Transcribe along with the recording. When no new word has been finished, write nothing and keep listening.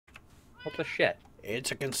What the shit?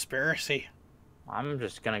 It's a conspiracy. I'm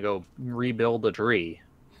just gonna go rebuild the tree.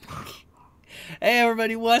 Hey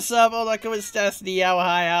everybody, what's up? Hola, ¿cómo estás? Ni hao,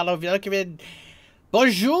 hi, hello, welcome.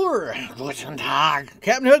 Bonjour. Guten Tag.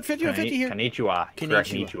 Captain Hook 5150 here. Konnichiwa.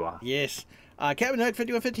 Konnichiwa. Yes. Captain Hook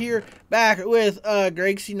 5150 here. Back with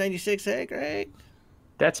Greg C96. Hey, Greg.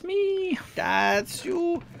 That's me. That's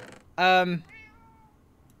you. I'm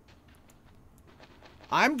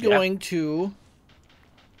going to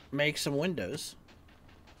make some windows.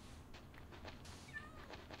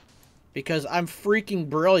 Because I'm freaking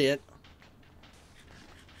brilliant.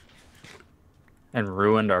 And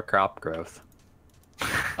ruined our crop growth.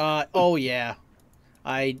 Oh yeah.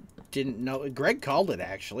 I didn't know. Greg called it,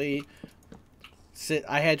 actually.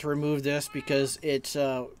 I had to remove this because it's,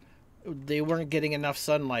 they weren't getting enough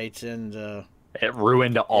sunlight, and, it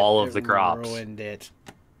ruined all of the crops. Ruined it.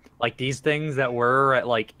 Like, these things that were at,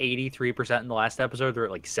 like, 83% in the last episode, they're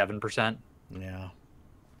at, like, 7%. Yeah.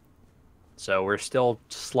 So we're still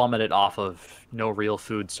slumming it off of no real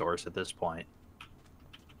food source at this point.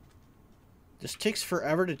 This takes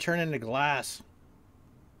forever to turn into glass.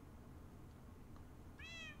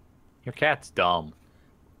 Your cat's dumb.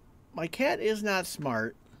 My cat is not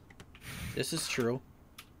smart. This is true.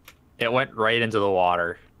 It went right into the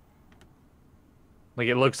water. Like,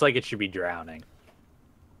 it looks like it should be drowning.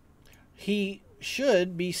 He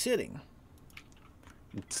should be sitting.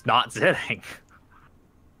 It's not sitting.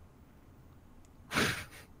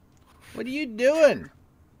 What are you doing?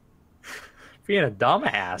 Being a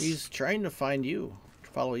dumbass. He's trying to find you.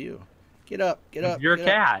 Follow you. Get up. Get up. Your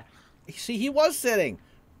cat. Up. See, he was sitting.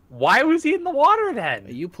 Why was he in the water then?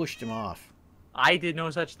 You pushed him off. I did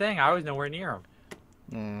no such thing. I was nowhere near him.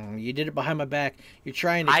 You did it behind my back. You're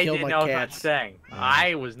trying to kill my cats. I did no such thing.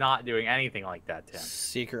 I was not doing anything like that, Tim.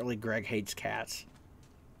 Secretly, Greg hates cats.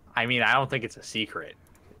 I mean, I don't think it's a secret.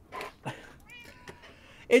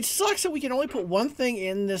 It sucks that we can only put one thing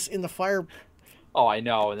in the fire. Oh, I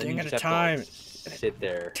know. And then thing you at just a have time. to, like, sit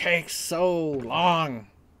there. It takes so long.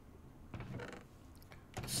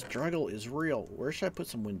 Struggle is real. Where should I put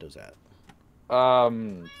some windows at?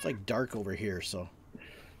 It's like dark over here, so.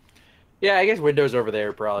 Yeah, I guess windows over there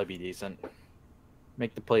would probably be decent.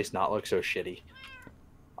 Make the place not look so shitty.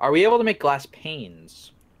 Are we able to make glass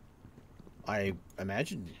panes? I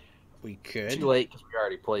imagine we could. Too late because we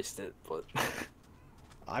already placed it, but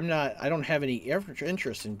I don't have any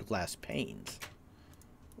interest in glass panes.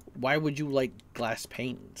 Why would you like glass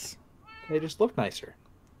panes? They just look nicer.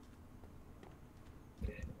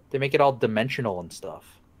 They make it all dimensional and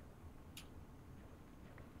stuff.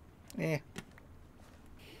 Eh.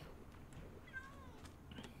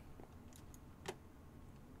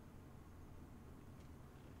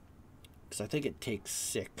 Because I think it takes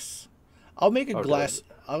 6. I'll make a glass.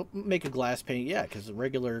 Really? I'll make a glass pane. Yeah, because the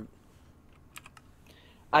regular.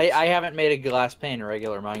 I haven't made a glass pane in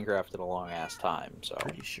regular Minecraft in a long ass time, so.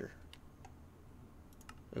 Pretty sure.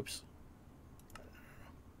 Oops.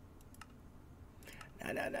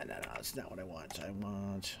 No. That's not what I want. I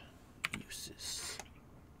want uses.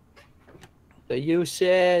 The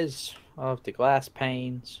uses of the glass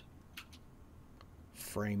panes.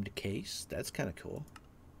 Framed case. That's kind of cool.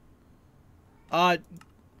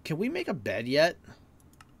 Can we make a bed yet?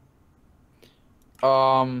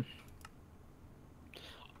 I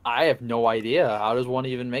have no idea. How does one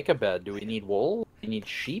even make a bed? Do we need wool? Do we need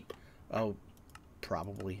sheep? Oh,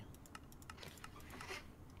 probably.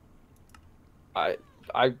 I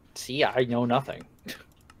see. I know nothing.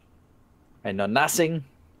 I know nothing.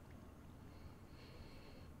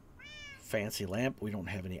 Fancy lamp. We don't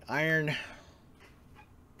have any iron.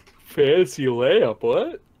 Fancy lamp?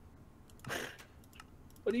 What?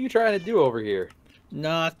 What are you trying to do over here?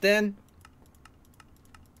 Nothing.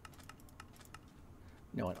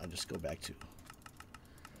 You know what? I'll just go back to.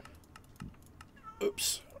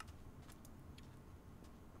 Oops.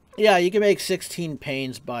 Yeah, you can make 16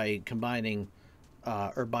 panes by combining,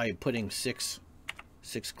 or by putting six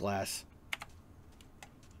glass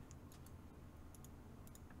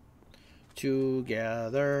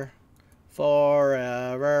together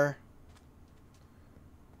forever.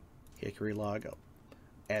 Hickory log. I'll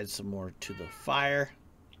add some more to the fire.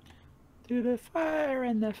 To the fire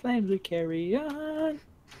and the flames we carry on.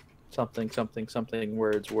 Something, something, something.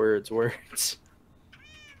 Words, words, words.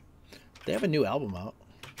 They have a new album out.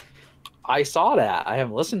 I saw that. I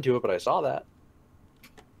haven't listened to it, but I saw that.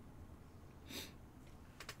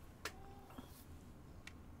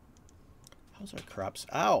 How's our crops?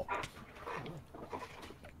 Ow!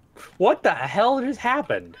 What the hell just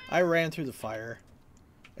happened? I ran through the fire.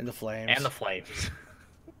 And the flames. And the flames.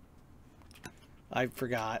 I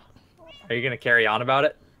forgot. Are you going to carry on about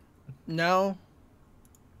it? No.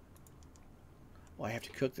 Well, I have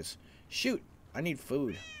to cook this. Shoot, I need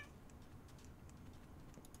food.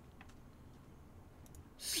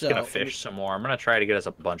 Just gonna fish some more. I'm gonna try to get us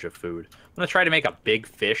a bunch of food. I'm gonna try to make a big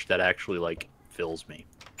fish that actually like fills me.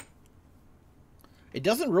 It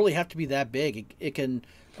doesn't really have to be that big. It can,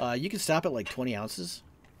 you can stop at like 20 ounces.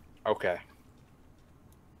 Okay.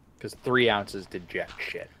 Because 3 ounces did jack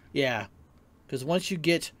shit. Yeah, because once you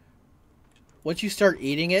start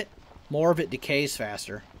eating it, more of it decays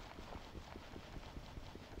faster.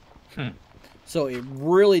 So it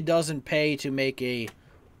really doesn't pay to make a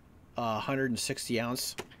 160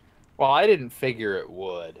 ounce. Well, I didn't figure it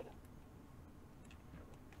would.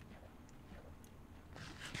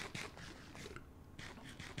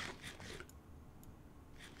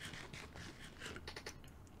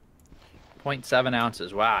 .7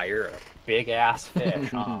 ounces. Wow, you're a big ass fish,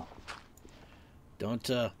 huh? Don't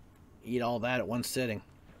eat all that at one sitting.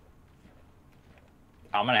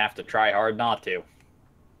 I'm gonna have to try hard not to.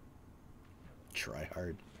 Try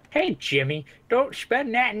hard. Hey, Jimmy, don't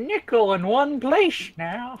spend that nickel in one place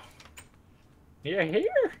now. You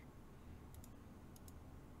hear?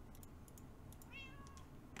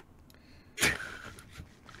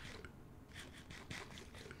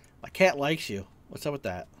 My cat likes you. What's up with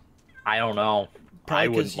that? I don't know. Probably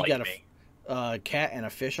because you got a cat and a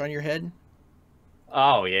fish on your head.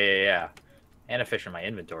 Oh, yeah. And a fish in my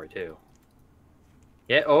inventory, too.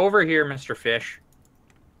 Get over here, Mr. Fish.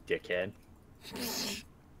 Dickhead.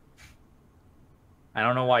 I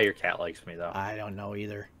don't know why your cat likes me, though. I don't know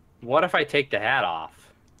either. What if I take the hat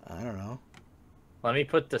off? I don't know. Let me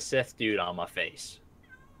put the Sith dude on my face.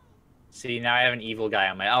 See, now I have an evil guy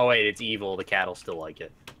on my... Oh, wait, it's evil. The cat will still like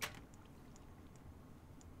it.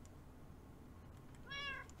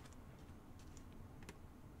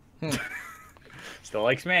 Still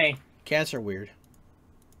likes me. Cats are weird.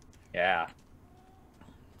 Yeah.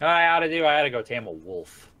 What I ought to do, I ought to go tame a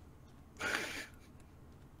wolf.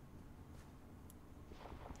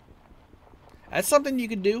 That's something you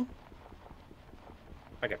could do.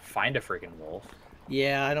 If I could find a freaking wolf.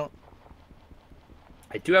 Yeah, I don't...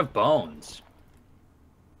 I do have bones.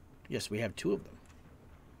 Yes, we have 2 of them.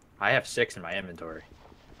 I have 6 in my inventory.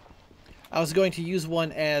 I was going to use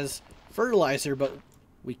one as fertilizer, but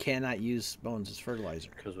we cannot use bones as fertilizer.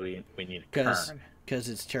 Because we need a kern. Because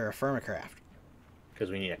it's terra firma craft.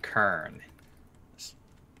 Because we need a kern.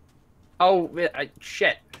 Oh,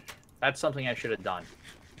 shit. That's something I should have done.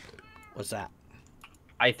 What's that?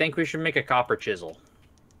 I think we should make a copper chisel.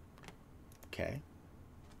 Okay.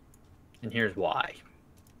 And here's why.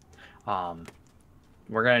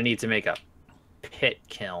 We're going to need to make a pit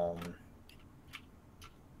kiln.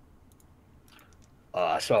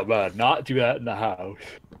 So I'm going to not do that in the house.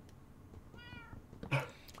 I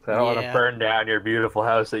don't want to burn down your beautiful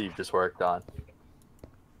house that you've just worked on.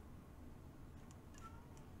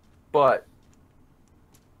 But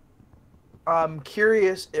I'm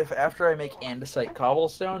curious if after I make andesite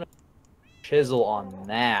cobblestone, chisel on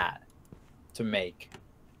that to make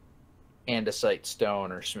andesite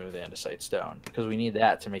stone or smooth andesite stone. Because we need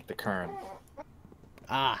that to make the kern.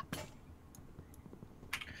 Ah.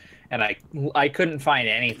 And I couldn't find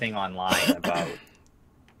anything online about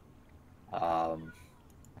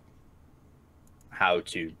how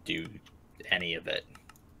to do any of it.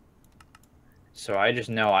 So I just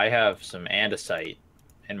know I have some andesite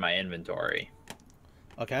in my inventory.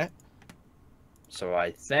 Okay. So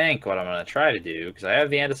I think what I'm going to try to do, because I have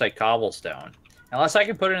the andesite cobblestone, unless I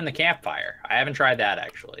can put it in the campfire. I haven't tried that,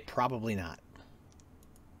 actually. Probably not.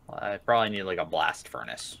 Well, I probably need like a blast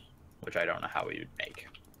furnace, which I don't know how we would make.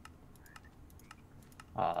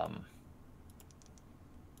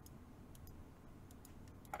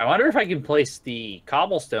 I wonder if I can place the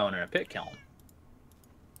cobblestone in a pit kiln.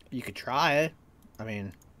 You could try. I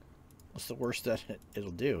mean, what's the worst that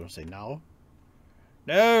it'll do? Say no?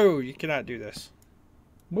 No, you cannot do this.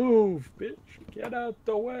 Move, bitch. Get out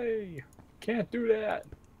the way. Can't do that.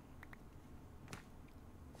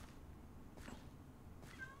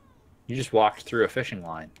 You just walked through a fishing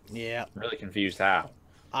line. Yeah. I'm really confused how.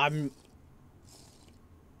 I'm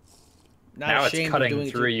not now ashamed it's cutting of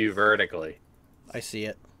doing through you vertically. I see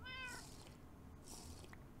it.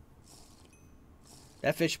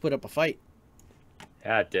 That fish put up a fight.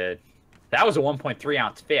 Yeah, it did. That was a 1.3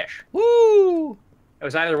 ounce fish. Woo! It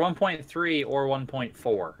was either 1.3 or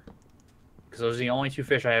 1.4. Because those are the only 2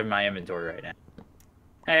 fish I have in my inventory right now.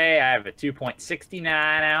 Hey, I have a 2.69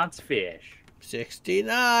 ounce fish.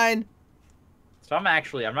 69. So I'm not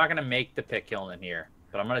going to make the pit kiln in here.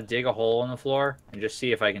 But I'm going to dig a hole in the floor and just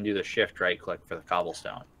see if I can do the shift right click for the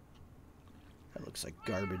cobblestone. That looks like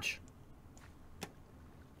garbage.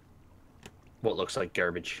 what looks like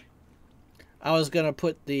garbage. I was gonna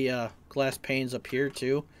put the glass panes up here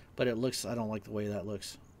too, but it looks. I don't like the way that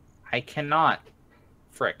looks. I cannot,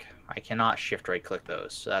 frick, I cannot shift right click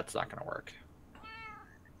those, so that's not gonna work.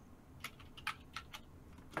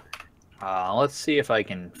 Let's see if I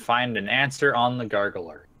can find an answer on the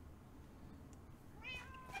gargler.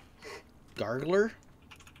 Gargler?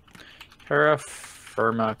 Terra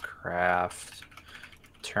firma craft.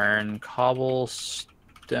 Turn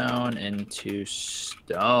cobblestone into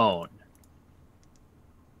stone.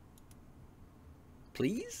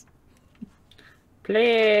 Please?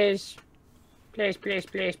 Please. Please, please,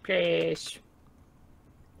 please, please.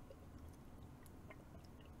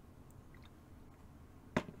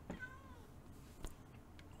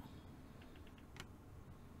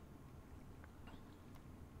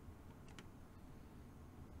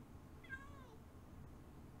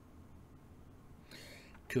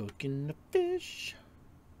 Cooking the fish.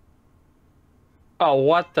 Oh,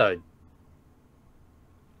 what the?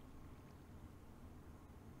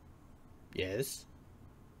 Yes.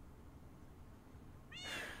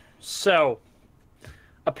 So,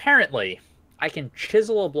 apparently, I can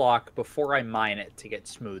chisel a block before I mine it to get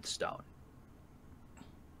smooth stone.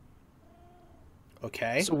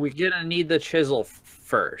 Okay. So we're gonna need the chisel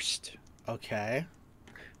first. Okay.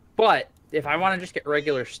 But if I want to just get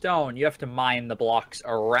regular stone, you have to mine the blocks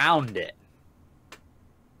around it.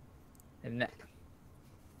 And that...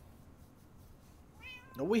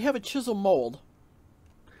 We have a chisel mold.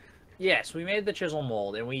 Yes, we made the chisel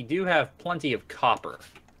mold, and we do have plenty of copper.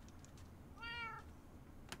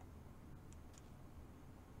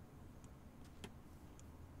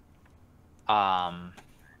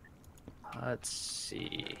 Let's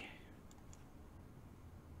see.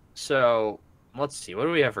 So, let's see. What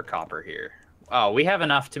do we have for copper here? Oh, we have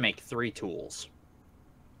enough to make 3 tools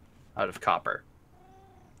out of copper.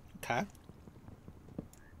 Okay.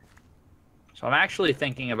 So I'm actually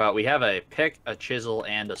thinking about, we have a pick, a chisel,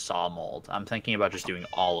 and a saw mold. I'm thinking about just doing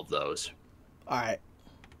all of those. All right.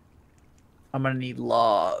 I'm going to need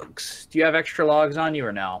logs. Do you have extra logs on you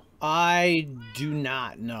or no? I do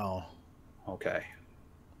not know. Okay.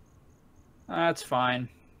 That's fine.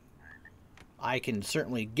 I can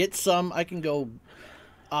certainly get some. I can go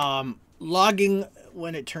logging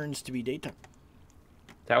when it turns to be daytime.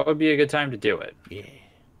 That would be a good time to do it. Yeah.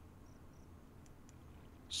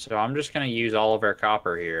 So I'm just going to use all of our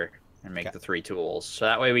copper here and make the 3 tools. So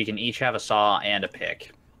that way we can each have a saw and a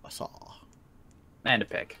pick. A saw. And a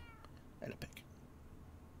pick. And a pick.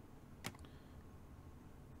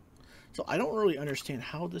 So I don't really understand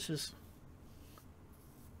how this is...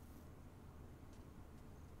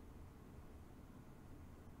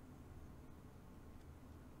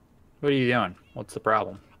 What are you doing? What's the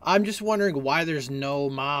problem? I'm just wondering why there's no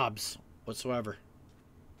mobs whatsoever.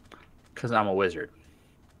 Because I'm a wizard.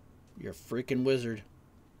 You're a freaking wizard.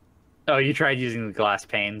 Oh, you tried using the glass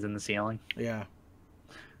panes in the ceiling? Yeah.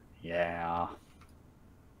 Yeah.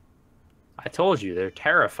 I told you, they're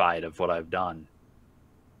terrified of what I've done.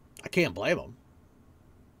 I can't blame them.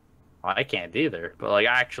 Well, I can't either, but like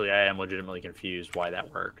actually I am legitimately confused why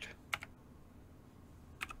that worked.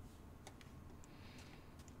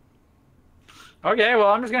 Okay, well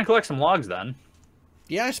I'm just gonna collect some logs then.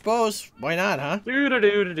 Yeah, I suppose. Why not, huh? Do do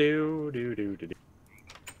do do do do do do.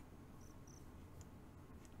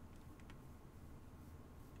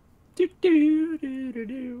 Do do do do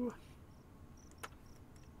do.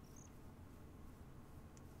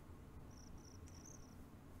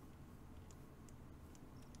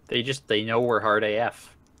 They know we're hard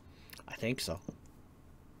AF. I think so.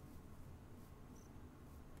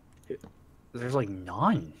 There's like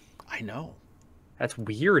none. I know. That's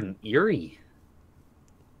weird and eerie.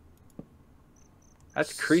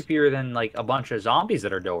 That's creepier than like a bunch of zombies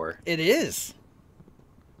at our door. It is.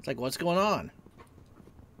 It's like, what's going on?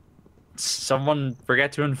 Someone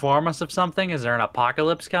forget to inform us of something? Is there an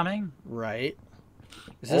apocalypse coming? Right.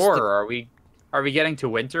 Or are we getting to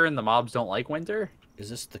winter and the mobs don't like winter? Is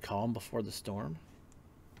this the calm before the storm?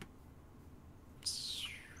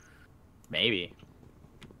 Maybe.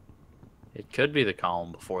 It could be the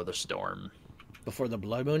calm before the storm. Before the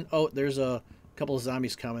blood moon? Oh, there's a couple of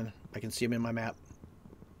zombies coming. I can see them in my map.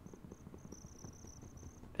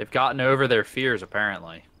 They've gotten over their fears,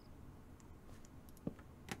 apparently.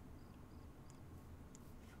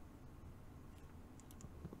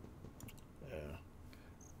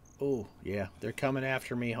 Oh, yeah. They're coming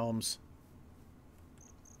after me, Holmes.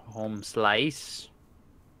 Home slice.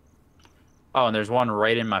 Oh, and there's one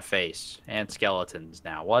right in my face. And skeletons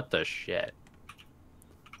now. What the shit?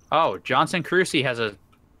 Oh, Johnson Crusoe has a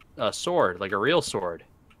sword, like a real sword.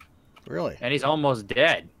 Really? And he's almost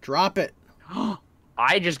dead. Drop it.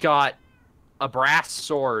 I just got a brass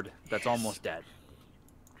sword that's Yes. almost dead.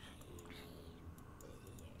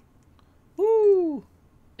 Woo!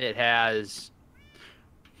 It has...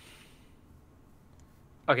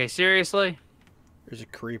 Okay, seriously? There's a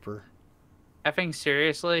creeper. Effing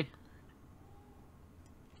seriously?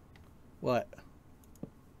 What?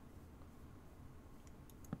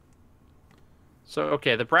 So,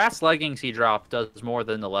 okay, the brass leggings he dropped does more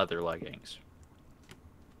than the leather leggings.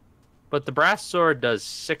 But the brass sword does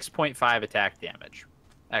 6.5 attack damage.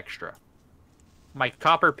 Extra. My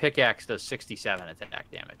copper pickaxe does 67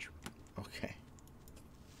 attack damage. Okay.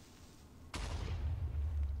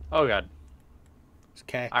 Oh, God.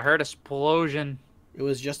 Okay. I heard explosion. It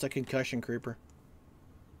was just a concussion creeper.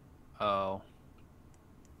 Oh.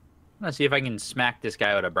 Let's see if I can smack this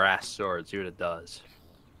guy with a brass sword, see what it does.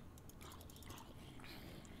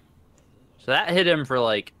 So that hit him for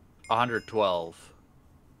like 112.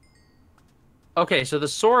 Okay, so the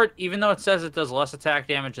sword, even though it says it does less attack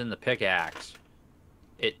damage than the pickaxe,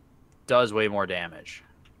 it does way more damage.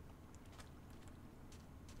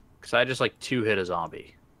 Because I just like 2-hit a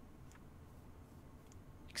zombie.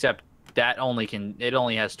 Except that it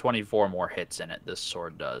only has 24 more hits in it, this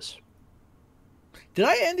sword does. Did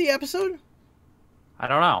I end the episode? I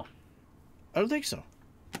don't know. I don't think so.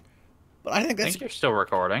 But I think I that's think you're still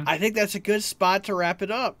recording. I think that's a good spot to wrap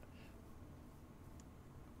it up.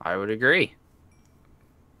 I would agree.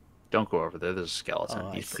 Don't go over there. There's a skeleton.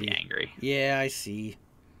 Oh, He's pretty angry. Yeah, I see.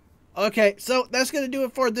 Okay, so that's going to do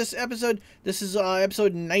it for this episode. This is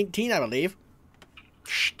episode 19, I believe.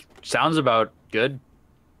 Sounds about good.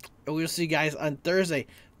 And we'll see you guys on Thursday.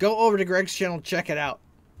 Go over to Greg's channel, check it out.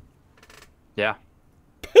 Yeah.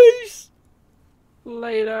 Peace!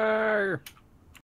 Later.